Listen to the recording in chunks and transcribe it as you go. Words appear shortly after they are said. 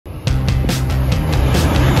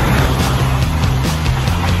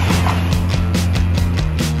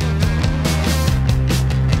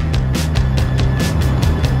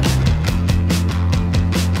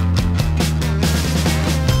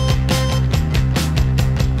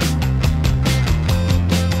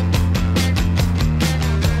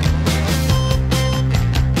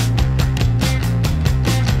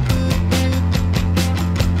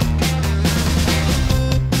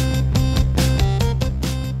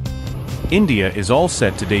India is all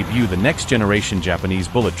set to debut the next-generation Japanese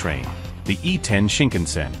bullet train, the E10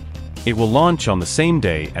 Shinkansen. It will launch on the same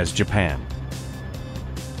day as Japan.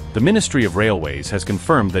 The Ministry of Railways has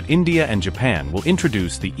confirmed that India and Japan will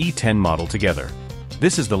introduce the E10 model together.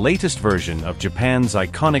 This is the latest version of Japan's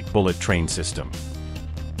iconic bullet train system.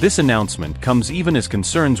 This announcement comes even as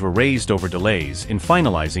concerns were raised over delays in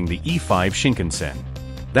finalizing the E5 Shinkansen.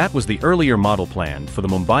 That was the earlier model plan for the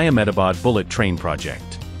Mumbai-Ahmedabad bullet train project.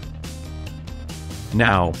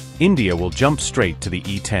 Now, India will jump straight to the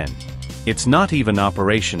E10. It's not even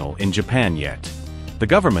operational in Japan yet. The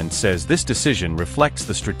government says this decision reflects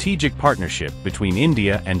the strategic partnership between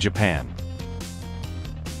India and Japan.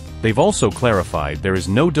 They've also clarified there is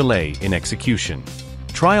no delay in execution.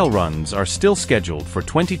 Trial runs are still scheduled for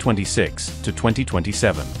 2026 to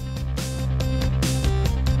 2027.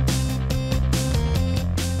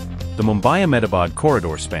 The Mumbai-Ahmedabad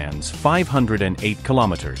corridor spans 508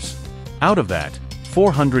 kilometers. Out of that,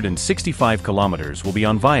 465 kilometers will be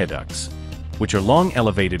on viaducts, which are long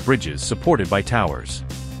elevated bridges supported by towers.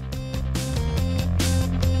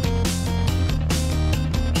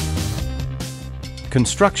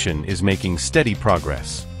 Construction is making steady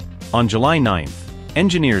progress. On July 9th,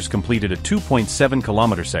 engineers completed a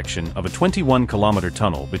 2.7-kilometer section of a 21-kilometer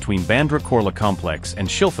tunnel between Bandra Kurla complex and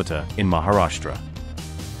Shilpata in Maharashtra.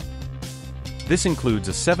 This includes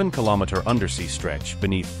a 7-kilometer undersea stretch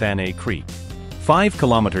beneath Thane Creek. 5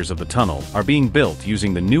 kilometers of the tunnel are being built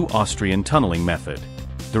using the new Austrian tunneling method.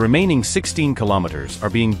 The remaining 16 kilometers are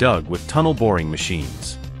being dug with tunnel boring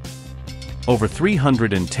machines. Over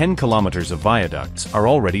 310 kilometers of viaducts are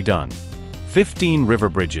already done. 15 river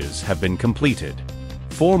bridges have been completed.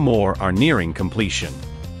 4 more are nearing completion.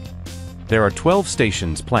 There are 12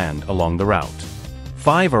 stations planned along the route.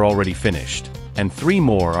 5 are already finished, and 3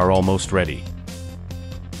 more are almost ready.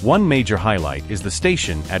 One major highlight is the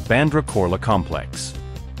station at Bandra Kurla complex.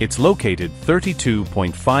 It's located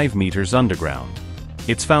 32.5 meters underground.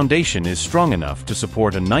 Its foundation is strong enough to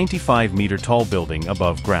support a 95-meter-tall building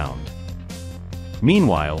above ground.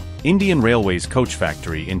 Meanwhile, Indian Railways coach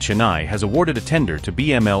factory in Chennai has awarded a tender to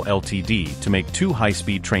BML Ltd to make 2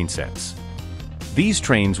 high-speed train sets. These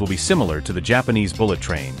trains will be similar to the Japanese bullet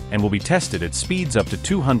train and will be tested at speeds up to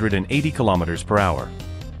 280 kilometers per hour.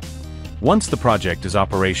 Once the project is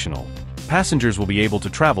operational, passengers will be able to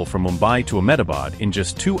travel from Mumbai to Ahmedabad in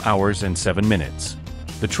just 2 hours and 7 minutes.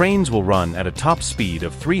 The trains will run at a top speed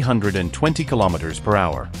of 320 kilometers per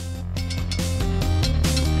hour.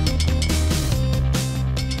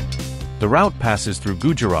 The route passes through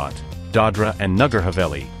Gujarat, Dadra and Nagar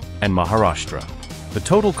Haveli, and Maharashtra. The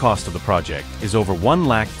total cost of the project is over 1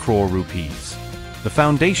 lakh crore rupees. The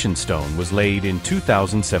foundation stone was laid in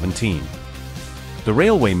 2017. The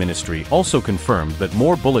Railway Ministry also confirmed that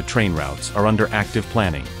more bullet train routes are under active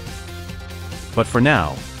planning. But for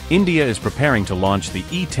now, India is preparing to launch the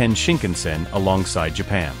E10 Shinkansen alongside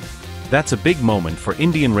Japan. That's a big moment for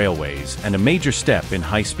Indian Railways and a major step in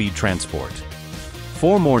high-speed transport.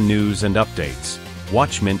 For more news and updates,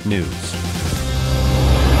 watch Mint News.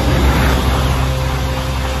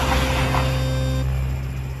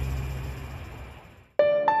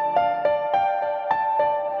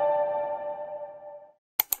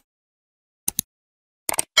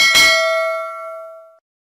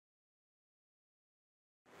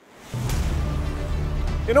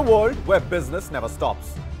 In a world where business never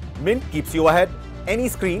stops, Mint keeps you ahead, any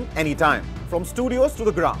screen, anytime, from studios to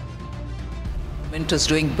the ground. Mint is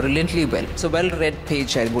doing brilliantly well. It's a well-read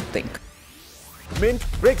page, I would think. Mint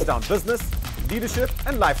breaks down business, leadership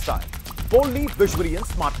and lifestyle, boldly, visually and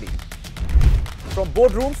smartly. From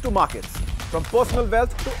boardrooms to markets, from personal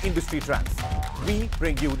wealth to industry trends, we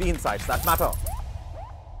bring you the insights that matter.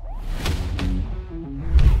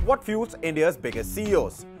 What fuels India's biggest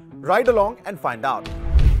CEOs? Ride along and find out.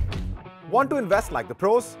 Want to invest like the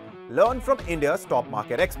pros? Learn from India's top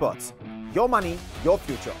market experts. Your money, your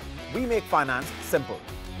future. We make finance simple.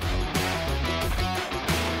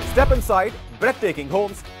 Step inside breathtaking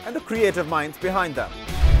homes and the creative minds behind them.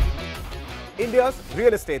 India's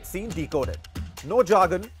real estate scene decoded. No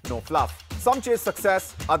jargon, no fluff. Some chase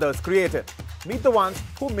success, others create it. Meet the ones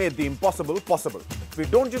who made the impossible possible. We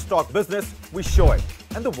don't just talk business, we show it.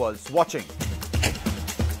 And the world's watching.